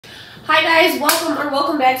Hi guys,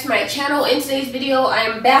 welcome back to my channel. In today's video, I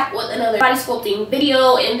am back with another body sculpting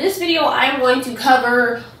video. In this video, I'm going to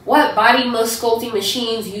cover what body sculpting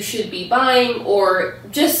machines you should be buying, or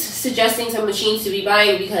just suggesting some machines to be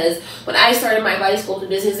buying, because when I started my body sculpting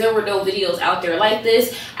business, there were no videos out there like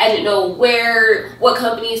this. I didn't know what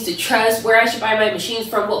companies to trust, where I should buy my machines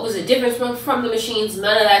from, what was the difference from the machines,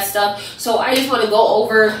 none of that stuff. So I just want to go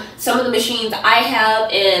over some of the machines I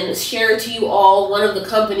have and share to you all one of the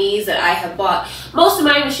companies that I have bought most of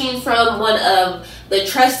my machines from, one of the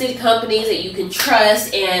trusted companies that you can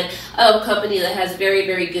trust, and a company that has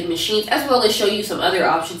very good machines, as well as show you some other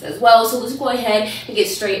options as well. So let's go ahead and get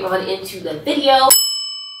straight on into the video.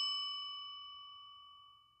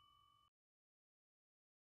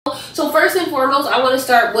 So first and foremost, I want to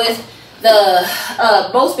start with the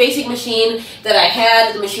most basic machine that I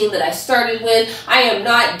had, the machine that I started with. I am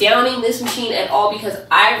not downing this machine at all, because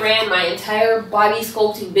I ran my entire body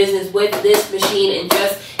sculpting business with this machine and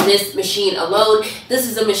just this machine alone. This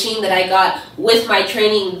is a machine that I got with my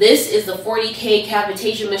training. This is the 40K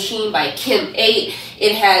Cavitation machine by Kim 8.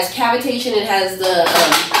 It has cavitation, it has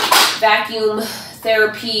the vacuum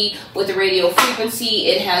therapy with the radio frequency,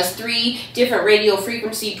 it has 3 different radio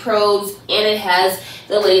frequency probes, and it has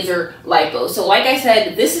the laser lipo. So like I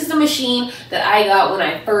said, this is the machine that I got when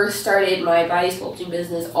I first started my body sculpting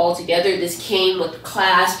business altogether. This came with the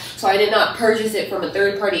class, so I did not purchase it from a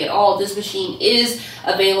third party at all. This machine is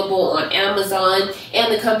available on Amazon,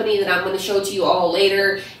 and the company that I'm going to show to you all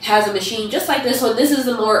later has a machine just like this one. This is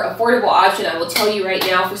the more affordable option. I will tell you right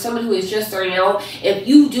now, for someone who is just starting out, if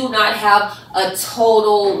you do not have a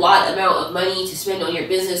total lot amount of money to spend on your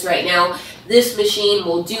business right now, this machine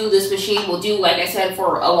will do. This machine will do, like I said,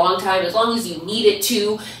 for a long time, as long as you need it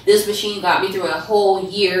to. This machine got me through a whole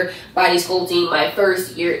year body sculpting, my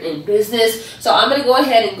first year in business. So I'm going to go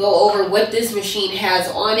ahead and go over what this machine has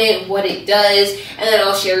on it, what it does, and then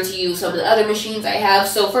I'll share to you some of the other machines I have.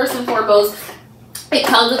 So first and foremost, it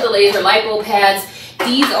comes with the laser lipo pads.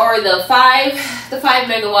 These are the 5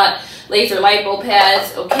 megawatt laser lipo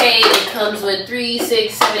pads. Okay, it comes with 3,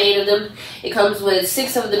 6, 7, 8 of them. It comes with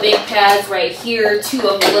 6 of the big pads right here, 2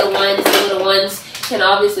 of the little ones. The little ones can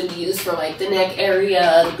obviously be used for like the neck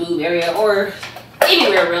area, the boob area, or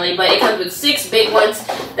anywhere really, but it comes with 6 big ones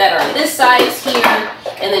that are this size here,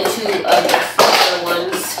 and then 2 of the smaller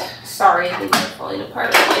ones. Sorry, things are falling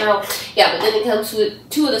apart right now. Yeah, but then it comes with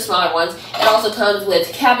 2 of the smaller ones. It also comes with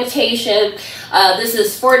cavitation. This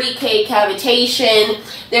is 40K cavitation.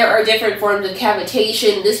 There are different forms of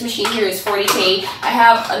cavitation. This machine here is 40K. I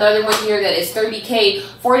have another one here that is 30K.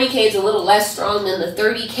 40K is a little less strong than the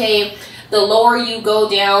 30K. The lower you go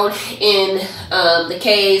down in the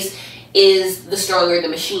Ks, is the stronger the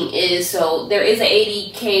machine is. So there is an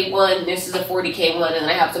 80K one, this is a 40K one, and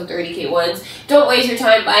I have some 30K ones. Don't waste your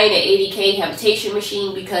time buying an 80K cavitation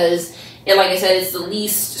machine, because like I said, it's the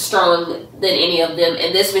least strong than any of them,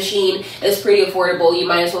 and this machine is pretty affordable. You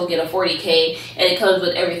might as well get a 40K, and it comes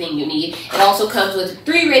with everything you need. It also comes with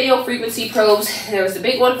 3 radio frequency probes. There's a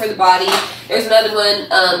big one for the body, there's another one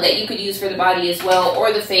that you could use for the body as well,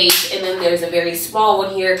 or the face, and then there's a very small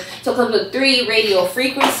one here. So it comes with 3 radio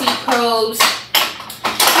frequency probes.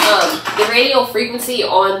 The radio frequency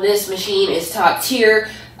on this machine is top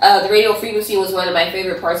tier. The radio frequency was one of my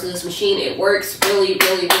favorite parts of this machine. It works really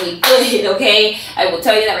good, okay? I will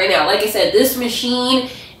tell you that right now. Like I said, this machine,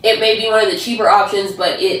 it may be one of the cheaper options,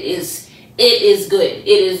 but it is good. It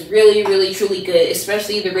is really truly good,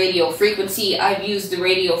 especially the radio frequency. I've used the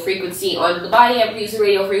radio frequency on the body, I've used the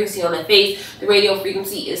radio frequency on the face. The radio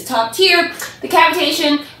frequency is top tier. The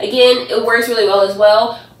cavitation, again, it works really well as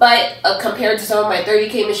well, but compared to some of my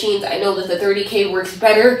 30K machines, I know that the 30K works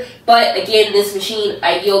better. But again, this machine,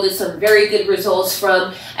 I yielded some very good results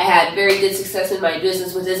from. I had very good success in my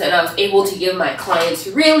business with this, and I was able to give my clients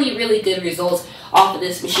really good results off of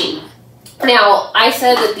this machine. Now, I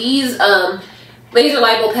said that these laser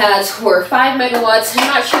lipo pads were 5 megawatts. I'm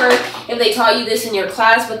not sure if they taught you this in your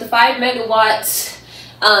class, but the 5 megawatts,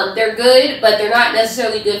 they're good, but they're not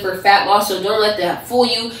necessarily good for fat loss, so don't let that fool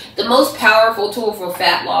you. The most powerful tool for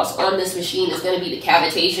fat loss on this machine is going to be the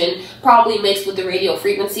cavitation, probably mixed with the radio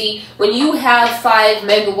frequency. When you have 5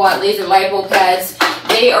 megawatt laser lipo pads,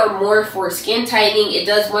 they are more for skin tightening. It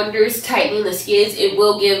does wonders tightening the skins. It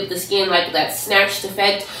will give the skin like that snatched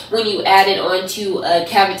effect when you add it onto a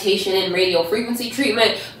cavitation and radio frequency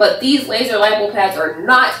treatment. But these laser lipo pads are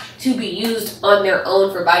not to be used on their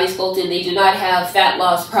own for body sculpting. They do not have fat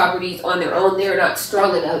loss properties on their own. They're not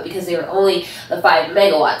strong enough because they are only the 5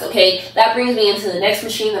 megawatts, okay? That brings me into the next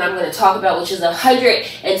machine that I'm going to talk about, which is a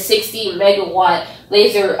 160 megawatt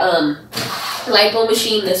laser lipo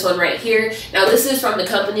machine, this one right here. Now this is from the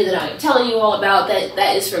company that I'm telling you all about.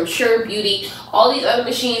 That is from Surebeauty. All these other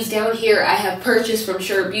machines down here I have purchased from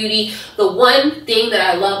Surebeauty. The one thing that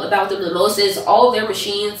I love about them the most is all of their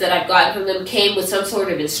machines that I've gotten from them came with some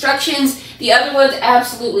sort of instructions. The other ones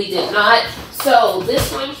absolutely did not. So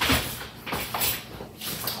this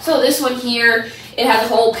one here, it has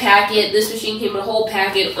a whole packet. This machine came with a whole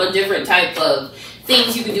packet on different type of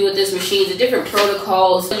things you can do with this machine, the different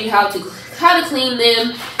protocols, tell you how to clean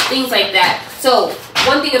them, things like that. So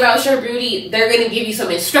one thing about Surebeauty, they're going to give you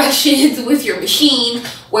some instructions with your machine,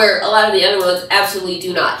 where a lot of the other ones absolutely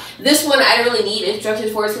do not. This one I don't really need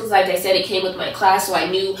instructions for, because like I said, it came with my class, so I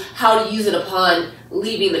knew how to use it upon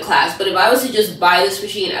leaving the class. But if I was to just buy this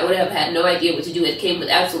machine, I would have had no idea what to do. It came with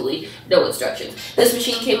absolutely no instructions. This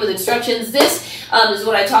machine came with instructions. This is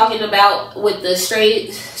what I'm talking about with the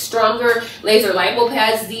stronger laser lipo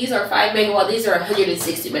pads. These are 5 megawatt. These are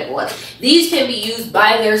 160 megawatts. These can be used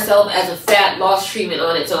by themselves as a fat loss treatment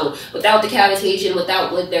on its own, without the cavitation,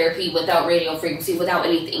 without wood therapy, without radio frequency, without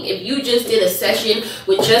anything. If you just did a session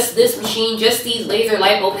with just this machine, just these laser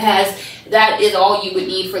lipo pads, that is all you would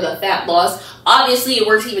need for the fat loss. Obviously, it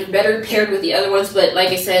works even better paired with the other ones, but like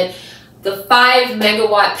I said, the 5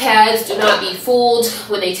 megawatt pads, do not be fooled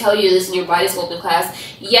when they tell you this in your body sculpting class.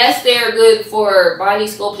 Yes, they are good for body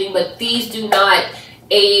sculpting, but these do not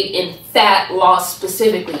aid in fat loss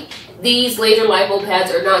specifically. These laser lipo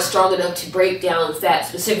pads are not strong enough to break down fat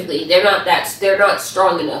specifically. They're not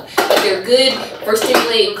strong enough. But they're good for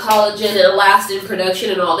stimulating collagen and elastin production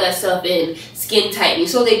and all that stuff in skin tightening.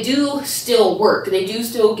 So they do still work. They do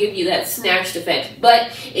still give you that snatched effect.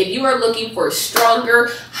 But if you are looking for stronger,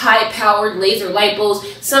 high-powered laser lipos,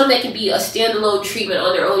 some that can be a standalone treatment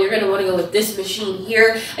on their own, you're going to want to go with this machine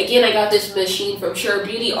here. Again, I got this machine from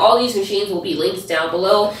Surebeauty. All these machines will be linked down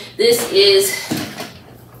below. This is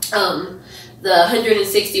the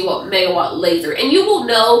 160 megawatt laser, and you will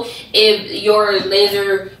know if your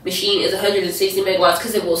laser machine is 160 megawatts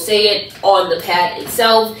because it will say it on the pad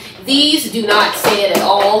itself. These do not say it at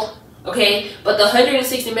all, okay, but the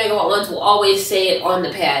 160 megawatt ones will always say it on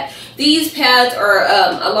the pad. These pads are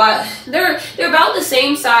they're about the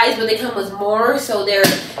same size, but they come with more. So there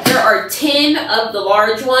are 10 of the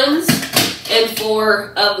large ones and 4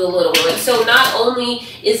 of the little ones. So not only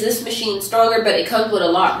is this machine stronger, but it comes with a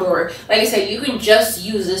lot more. Like I said, you can just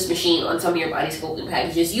use this machine on some of your body sculpting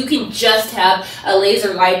packages. You can just have a laser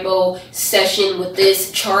lipo session with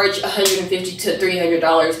this, charge $150 to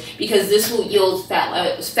 $300, because this will yield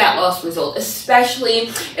fat loss result, especially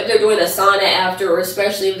if they're doing a sauna after, or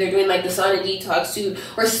especially if they're doing like the sauna detox too,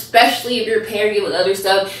 or especially if you're pairing it with other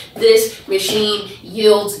stuff. This machine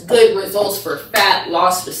yields good results for fat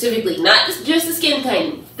loss specifically, not just the skin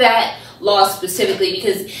tightening, fat loss specifically,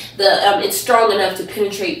 because it's strong enough to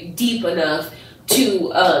penetrate deep enough to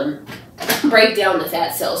break down the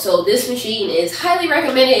fat cells. So this machine is highly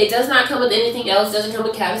recommended. It does not come with anything else. It doesn't come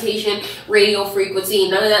with cavitation, radio frequency,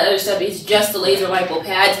 none of that other stuff. It's just the laser lipo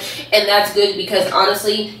pads, and that's good because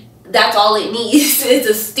honestly, that's all it needs. It's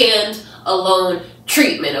a stand-alone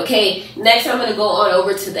treatment, okay? Next, I'm going to go on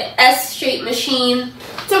over to the S-shape machine.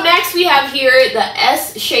 So next we have here the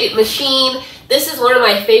S-shape machine. This is one of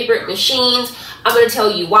my favorite machines. I'm going to tell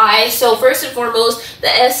you why. So first and foremost, the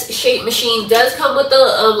S-shape machine does come with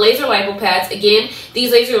the laser lipo pads. Again,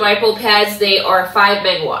 these laser lipo pads, they are 5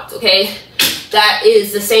 megawatts, okay? That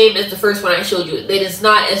is the same as the first one I showed you. It is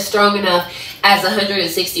not as strong enough as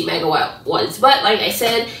 160 megawatt ones. But like I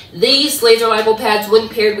said, these laser lipo pads, when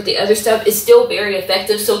paired with the other stuff, is still very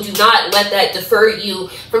effective. So do not let that defer you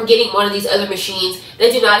from getting one of these other machines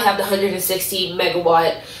that do not have the 160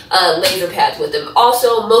 megawatt laser pads with them.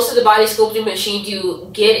 Also, most of the body sculpting machines you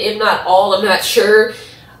get, if not all, I'm not sure,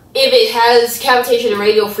 if it has cavitation and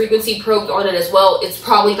radio frequency probed on it as well, it's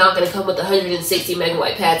probably not going to come with the 160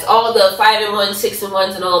 megawatt pads. All the 5-in-1,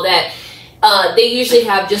 6-in-1s and all that, they usually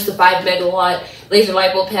have just the 5 megawatt laser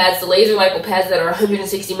lipo pads. The laser lipo pads that are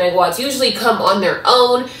 160 megawatts usually come on their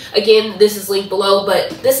own. Again, this is linked below, but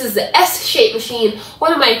this is the S-shape machine,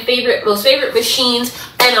 one of my most favorite machines,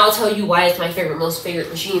 and I'll tell you why it's my most favorite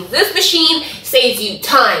machine. This machine saves you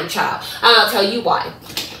time, child, and I'll tell you why.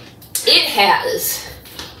 It has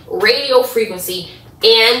radio frequency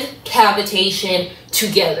and cavitation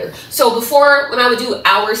together. So before, when I would do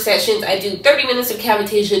hour sessions, I do 30 minutes of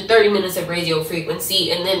cavitation, 30 minutes of radio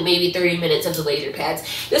frequency, and then maybe 30 minutes of the laser pads.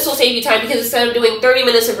 This will save you time because instead of doing 30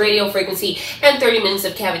 minutes of radio frequency and 30 minutes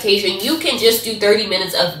of cavitation, you can just do 30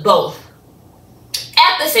 minutes of both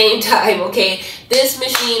at the same time, okay? This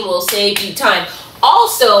machine will save you time.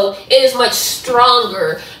 Also, it is much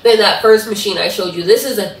stronger than that first machine I showed you. This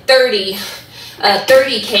is a 30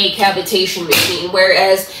 30K cavitation machine,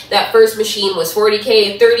 whereas that first machine was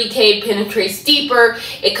 40K. 30K penetrates deeper,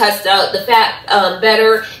 it cuts out the fat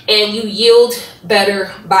better, and you yield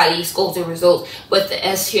better body sculpting results with the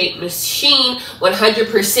S-shape machine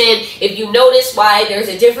 100%. If you notice why there's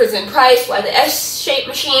a difference in price, why the S-shape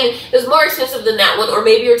machine is more expensive than that one, or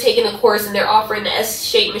maybe you're taking a course and they're offering the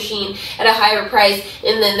S-shape machine at a higher price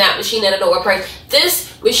and then that machine at a lower price,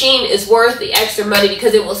 this machine is worth the extra money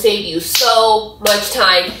because it will save you so much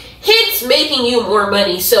time, hence making you more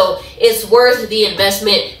money. So it's worth the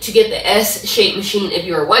investment to get the S-shape machine if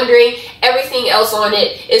you're wondering. Everything else on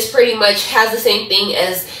it is pretty much has the same thing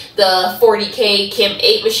as the 40K Chem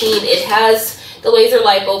 8 machine. It has the laser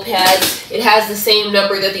lipo pads. It has the same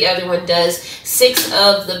number that the other one does, 6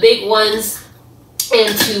 of the big ones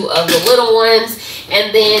and 2 of the little ones.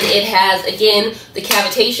 And then it has, again, the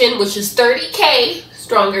cavitation, which is 30K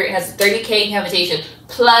stronger. It has 30K cavitation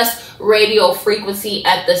plus radial frequency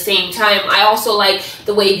at the same time. I also like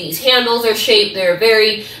the way these handles are shaped. They're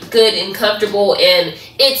very good and comfortable, and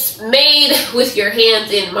it's made with your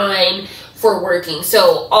hands in mind for working.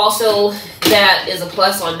 So also that is a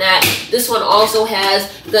plus on that. This one also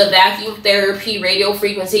has the vacuum therapy radial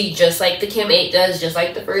frequency, just like the Chem 8 does, just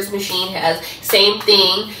like the first machine has. Same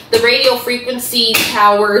thing. The radial frequency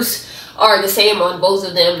powers are the same on both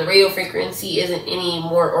of them. The radial frequency isn't any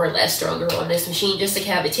more or less stronger on this machine, just the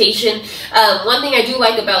cavitation. One thing I do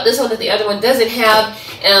like about this one that the other one doesn't have,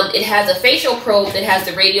 it has a facial probe that has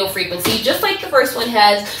the radial frequency, just like the first one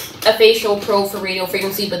has a facial probe for radial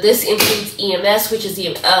frequency, but this includes EMS, which is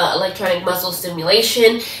the electronic muscle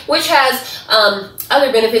stimulation, which has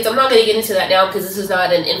other benefits. I'm not going to get into that now because this is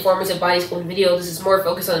not an informative body sculpting video. This is more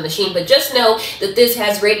focused on the machine, but just know that this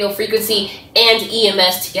has radial frequency and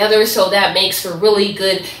EMS together, so that makes for really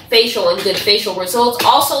good facial and good facial results.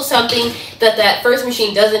 Also, something that that first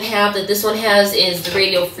machine doesn't have that this one has is the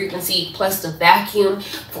radial frequency plus the vacuum,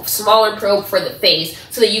 smaller probe for the face,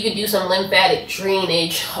 so that you can do some lymphatic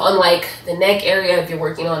drainage on like the neck area if you're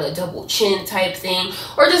working on a double chin type thing,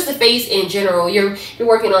 or just the face in general. You're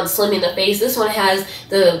working on slimming the face. This one has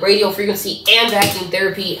the radial frequency and vacuum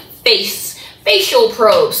therapy facial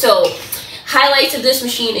probe. So highlights of this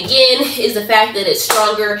machine again is the fact that it's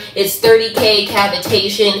stronger. It's 30K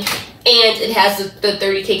cavitation, and it has the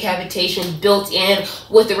 30K cavitation built in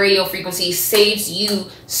with the radial frequency. Saves you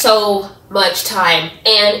so much time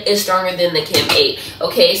and is stronger than the Chem 8.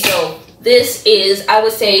 Okay, so this is, I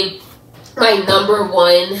would say, my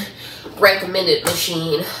 #1 recommended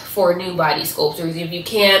machine for new body sculptors. If you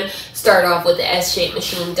can start off with the S-shape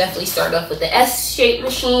machine, definitely start off with the S-shape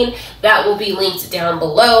machine. That will be linked down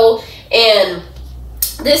below. And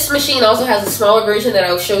this machine also has a smaller version that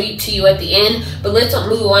I'll show to you at the end, but let's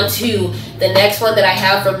move on to the next one that I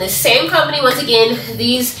have from this same company. Once again,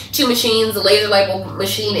 these two machines, the laser lipo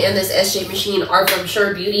machine and this S-shape machine, are from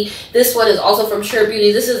Surebeauty. This one is also from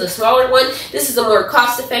Surebeauty. This is a smaller one. This is a more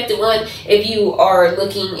cost-effective one if you are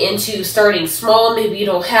looking into starting small. Maybe you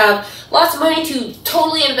don't have lots of money to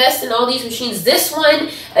totally invest in all these machines. This one,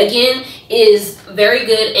 again, is very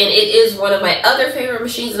good, and it is one of my other favorite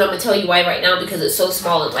machines, and I'm going to tell you why right now, because it's so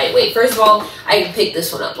small and lightweight. First of all, I can pick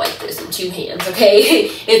this one up like this in 2 hands, okay?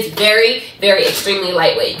 It's very, very extremely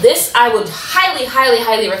lightweight. This I would highly, highly,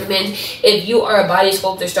 highly recommend if you are a body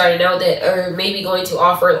sculptor starting out that are maybe going to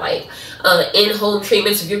offer like in-home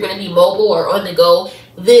treatments. If you're going to be mobile or on the go,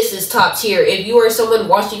 this is top tier. If you are someone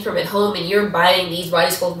watching from at home and you're buying these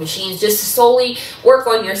body sculpt machines just to solely work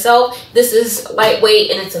on yourself, this is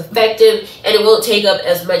lightweight and it's effective, and it won't take up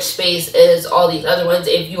as much space as all these other ones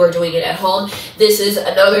if you are doing it at home. This is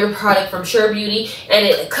another product from Surebeauty, and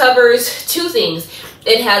it covers 2 things.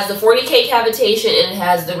 It has the 40K cavitation and it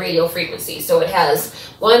has the radial frequency. So it has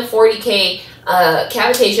one 40K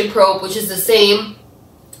cavitation probe, which is the same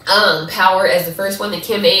power as the first one, the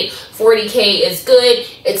Chem 8. 40K is good.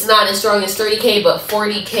 It's not as strong as 30K, but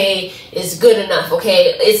 40K is good enough,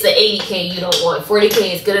 okay? It's the 80K you don't want.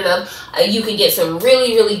 40K is good enough. You can get some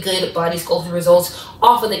really, really good body sculpting results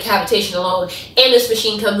off of the cavitation alone. And this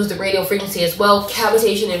machine comes with the radial frequency as well.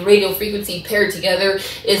 Cavitation and radial frequency paired together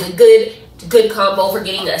is a good combo for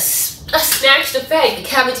getting a snatched effect. The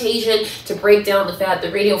cavitation to break down the fat,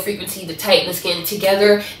 the radial frequency to tighten the skin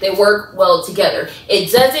together. They work well together.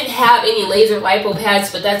 It doesn't have any laser lipo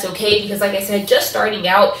pads, but that's okay, because like I said, just starting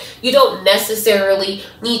out, you don't necessarily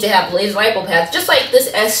need to have laser lipo pads, just like this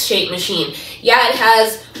S-shape machine. Yeah, it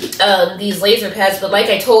has these laser pads, but like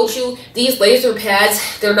I told you, these laser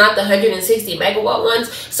pads, they're not the 160 megawatt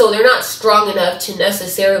ones, so they're not strong enough to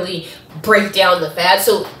necessarily break down the fat.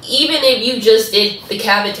 So even if you just did the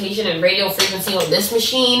cavitation and radial frequency on this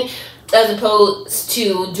machine, as opposed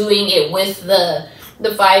to doing it with the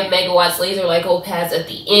 5 megawatts laser lipo pads at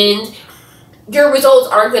the end, your results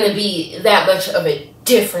aren't going to be that much of a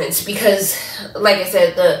difference, because like I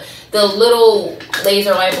said, the little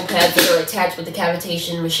laser lipo pads that are attached with the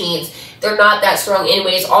cavitation machines, they're not that strong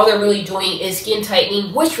anyways. All they're really doing is skin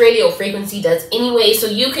tightening, which radio frequency does anyway. So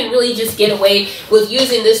you can really just get away with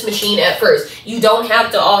using this machine at first. You don't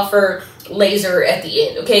have to offer laser at the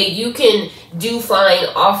end, okay? You can do fine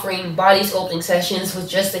offering body sculpting sessions with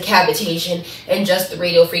just the cavitation and just the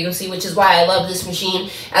radio frequency, which is why I love this machine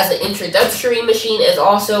as an introductory machine, as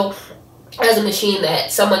also as a machine that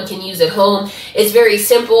someone can use at home. It's very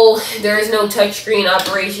simple. There is no touchscreen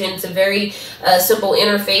operation. It's a very simple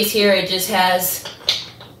interface here. It just has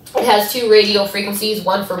 2 radio frequencies,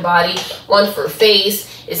 one for body, one for face.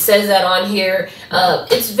 It says that on here.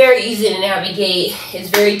 It's very easy to navigate. It's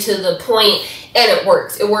very to the point, and it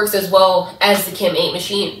works. It works as well as the Chem 8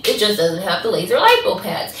 machine. It just doesn't have the laser lipo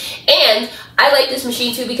pads. And I like this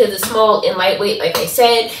machine too because it's small and lightweight, like I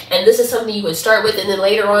said, and this is something you would start with, and then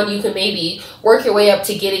later on you can maybe work your way up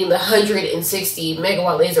to getting the 160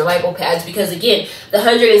 megawatt laser lipo pads, because again, the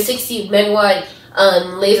 160 megawatt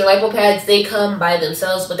laser lipo pads, they come by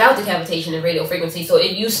themselves without the cavitation and radio frequency. So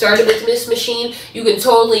if you started with this machine, you can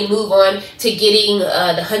totally move on to getting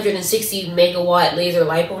the 160 megawatt laser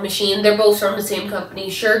lipo machine. They're both from the same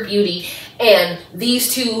company, Surebeauty, and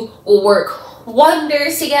these two will work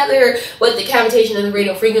wonders together with the cavitation and the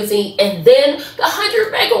radio frequency. And then the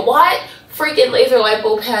 100 megawatt freaking laser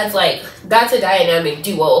lipo pads, like, that's a dynamic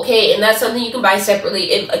duo, okay? And that's something you can buy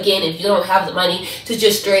separately, if you don't have the money to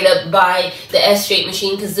just straight up buy the S-shape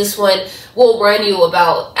machine, because this one will run you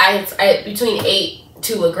about between $8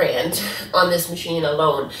 to $1,000 on this machine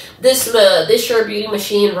alone. This Surebeauty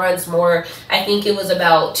machine runs more. I think it was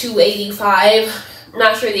about $285.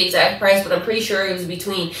 Not sure the exact price, but I'm pretty sure it was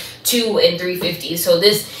between $200 and $350. So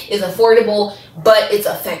this is affordable, but it's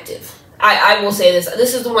effective. I will say this.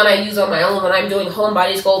 This is the one I use on my own when I'm doing home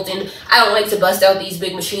body sculpting. I don't like to bust out these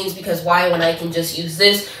big machines, because why, when I can just use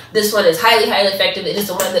this? This one is highly, highly effective. It is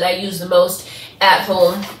the one that I use the most at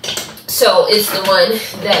home. So it's the one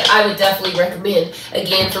that I would definitely recommend,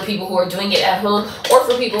 again, for people who are doing it at home, or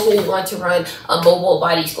for people who want to run a mobile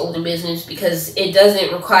body sculpting business, because it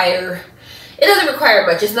doesn't require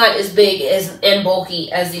much. It's not as big and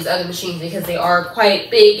bulky as these other machines, because they are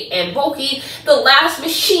quite big and bulky. The last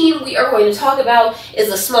machine we are going to talk about is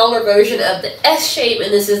a smaller version of the S-shape,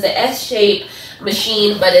 and this is the S-shape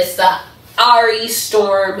machine, but it's the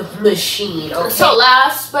Aristorm machine. Okay? So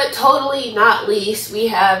last but totally not least, we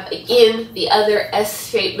have, again, the other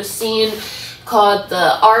S-shape machine called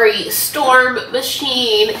the Aristorm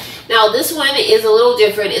machine. Now this one is a little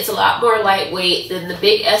different. It's a lot more lightweight than the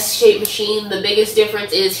big S-shape machine. The biggest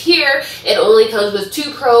difference is here, it only comes with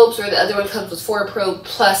 2 probes, where the other one comes with 4 probes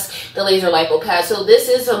plus the laser lipo pad. So this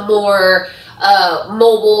is a more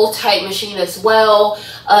mobile type machine as well.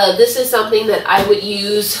 This is something that I would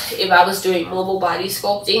use if I was doing mobile body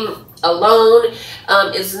sculpting alone.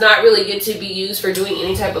 It's not really good to be used for doing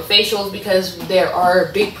any type of facials, because there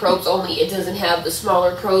are big probes only. It doesn't have the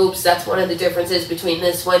smaller probes. That's one of the differences between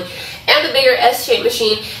this one and the bigger S-shape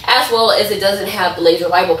machine, as well as it doesn't have the laser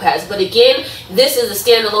lipo pads. But again, this is a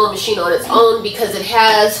standalone machine on its own, because it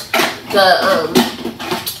has the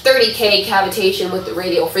 30K cavitation with the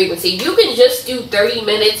radio frequency. You can just do 30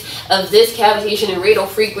 minutes of this cavitation and radio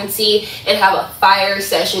frequency and have a fire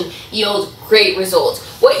session, yield great results.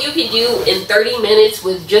 What you can do in 30 minutes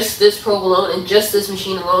with just this probe alone and just this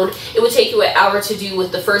machine alone, it would take you an hour to do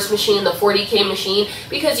with the first machine, the 40K machine,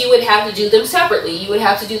 because you would have to do them separately. You would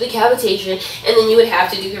have to do the cavitation, and then you would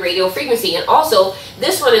have to do the radio frequency. And also,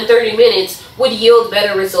 this one in 30 minutes would yield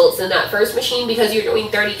better results than that first machine, because you're doing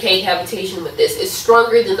 30K cavitation with this. It's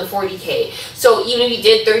stronger than the 40K. So even if you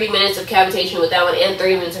did 30 minutes of cavitation with that one and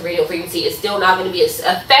 30 minutes of radio frequency, it's still not going to be as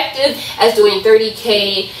effective as doing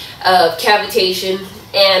 30K of cavitation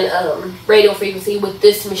and radio frequency with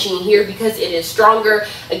this machine here, because it is stronger.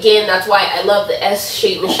 Again, that's why I love the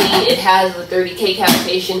S-shape machine. It has the 30K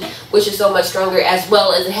cavitation, which is so much stronger, as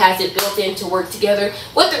well as it has it built in to work together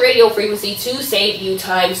with the radio frequency to save you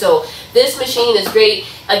time. So this machine is great,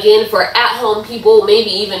 again, for at-home people, maybe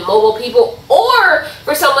even mobile people, or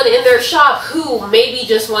for someone in their shop who maybe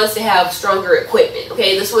just wants to have stronger equipment.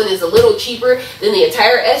 Okay, this one is a little cheaper than the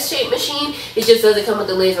entire S-shape machine. It just doesn't come with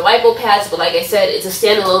the laser lipo pads, but like I said, it's a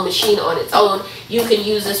standalone machine on its own. You can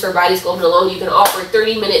use this for body sculpting alone. You can offer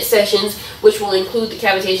 30-minute sessions, which will include the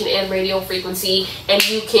cavitation and radial frequency, and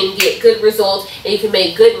you can get good results and you can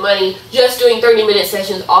make good money just doing 30-minute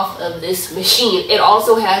sessions off of this machine. It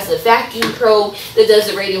also has the vacuum probe that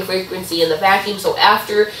does the radial frequency and the vacuum. So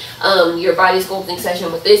after your body sculpting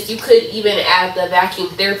session with this, you could even add the vacuum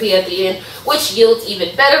therapy at the end, which yields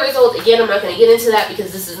even better results. Again, I'm not going to get into that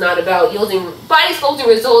because this is not about yielding body sculpting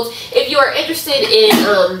results. If you are interested in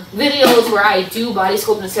videos where I do body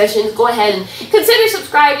sculpting sessions, go ahead and consider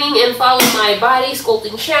subscribing and follow my body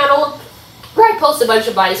sculpting channel, where I post a bunch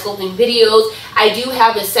of body sculpting videos. I do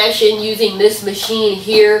have a session using this machine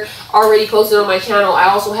here already posted on my channel. I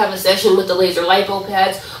also have a session with the laser lipo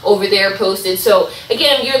pads over there posted. So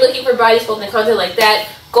again, if you're looking for body sculpting content like that,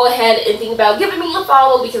 go ahead and think about giving me a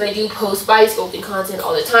follow, because I do post body sculpting content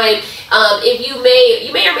all the time. If you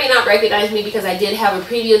may or may not recognize me, because I did have a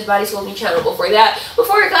previous body sculpting channel before that,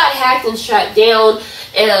 before it got hacked and shut down,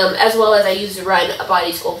 as well as I used to run a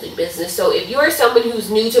body sculpting business. So if you are someone who's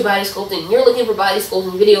new to body sculpting, you're looking for body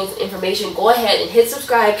sculpting videos and information, go ahead and hit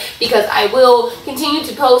subscribe, because I will continue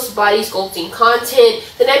to post body sculpting content.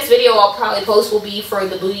 The next video I'll probably post will be for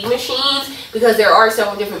the booty machines, because there are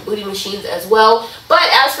several different booty machines as well. But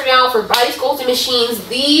as for now, for body sculpting machines,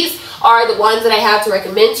 these are the ones that I have to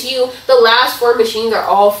recommend to you. The last 4 machines are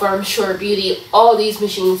all from Surebeauty. All these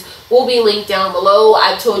machines will be linked down below.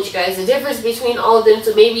 I've told you guys the difference between all of them,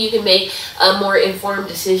 so maybe you can make a more informed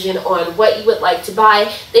decision on what you would like to buy.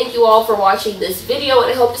 Thank you all for watching this video,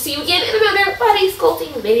 and I hope to see you again in another body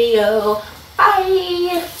sculpting video.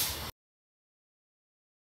 Bye!